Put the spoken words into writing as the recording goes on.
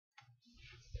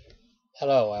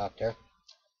Hello out there.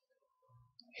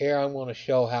 Here I'm going to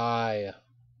show how I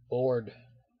bored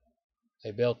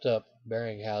a built-up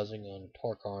bearing housing on a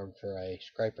torque arm for a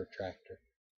scraper tractor.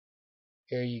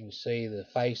 Here you can see the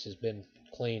face has been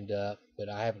cleaned up, but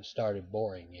I haven't started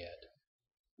boring yet.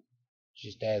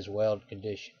 Just as weld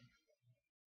condition.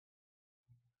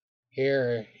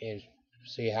 Here is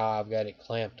see how I've got it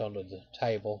clamped onto the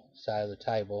table, side of the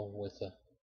table, with the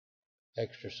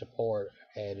extra support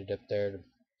added up there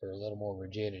for a little more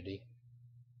rigidity.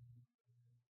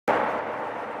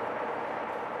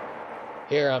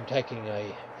 Here I'm taking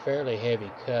a fairly heavy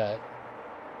cut,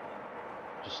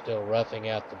 just still roughing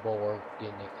out the bore,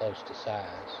 getting it close to size.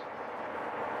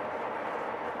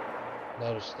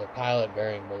 Notice the pilot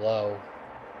bearing below,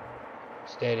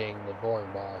 steadying the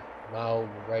boring bar. My old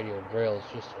radial drill is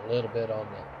just a little bit on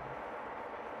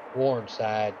the worn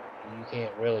side. You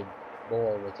can't really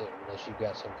bore with it unless you've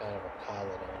got some kind of a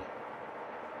pilot on it.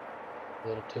 A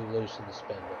little too loose in the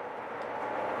spindle.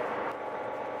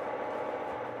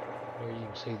 Here you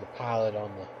can see the pilot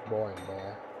on the boring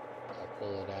bar. I'll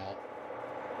pull it out.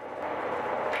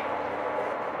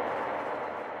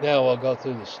 Now we'll go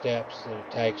through the steps that it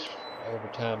takes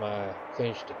every time I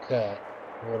finish the cut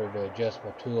in order to adjust my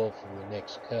tool for the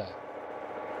next cut.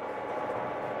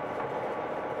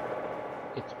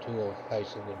 Get the tool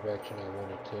facing the direction I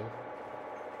want it to.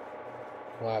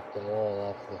 Wipe the oil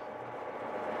off the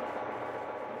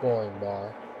boring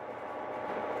bar.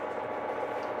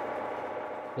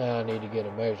 Now I need to get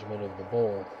a measurement of the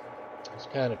bore. It's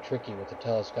kind of tricky with the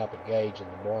telescopic gauge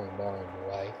and the boring bar in the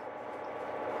way.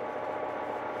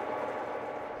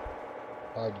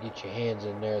 Hard to get your hands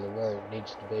in there where it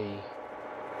needs to be.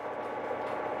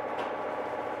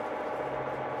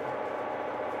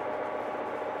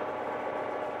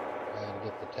 Trying to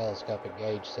get the telescopic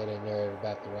gauge set in there at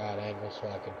about the right angle so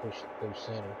I can push it through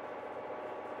center.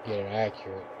 Get an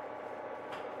accurate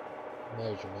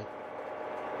measurement.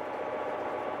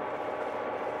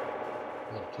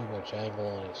 Not too much angle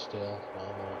on it still, so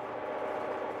I'm going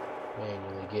to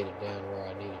manually get it down where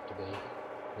I need it to be.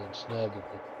 Then snug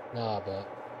the knob up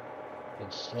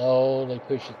and slowly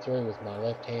push it through with my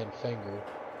left hand finger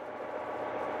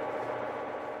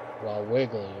while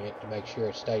wiggling it to make sure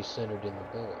it stays centered in the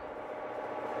bore.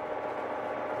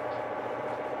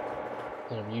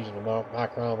 Then I'm using a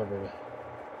micrometer to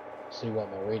see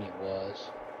what my reading was.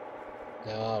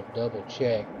 Now I'll double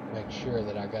check, make sure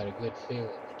that I got a good feel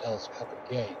of the telescopic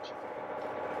gauge.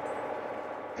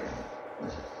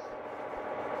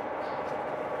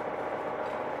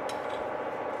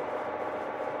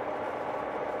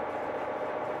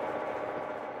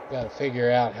 Got to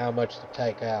figure out how much to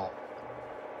take out.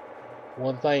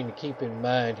 One thing to keep in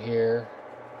mind here,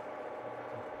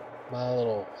 my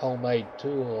little homemade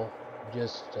tool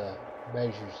just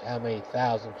measures how many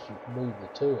thousandths you move the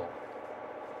tool.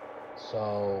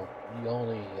 So you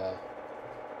only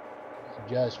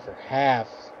adjust for half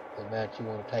the amount you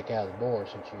want to take out of the bore,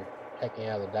 since you're taking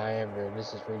out the diameter and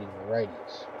this is reading the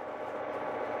radius.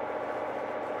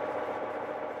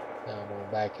 Now I'm going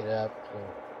to back it up to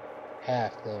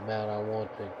half the amount I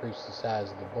want to increase the size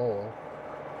of the bore.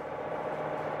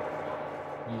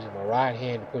 Using my right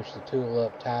hand to push the tool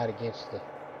up tight against the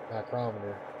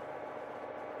micrometer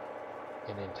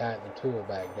and then tighten the tool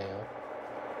back down.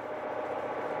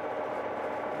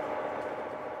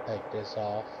 Take this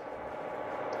off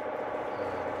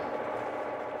and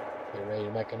get ready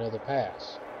to make another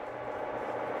pass.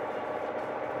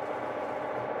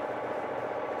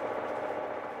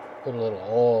 Put a little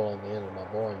oil on the end of my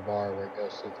boring bar where it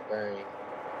goes through the bearing.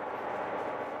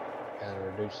 Kind of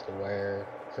reduce the wear,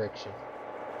 friction.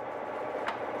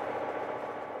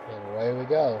 And away we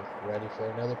go, ready for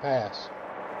another pass.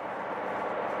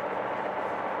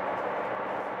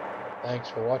 Thanks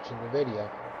for watching the video.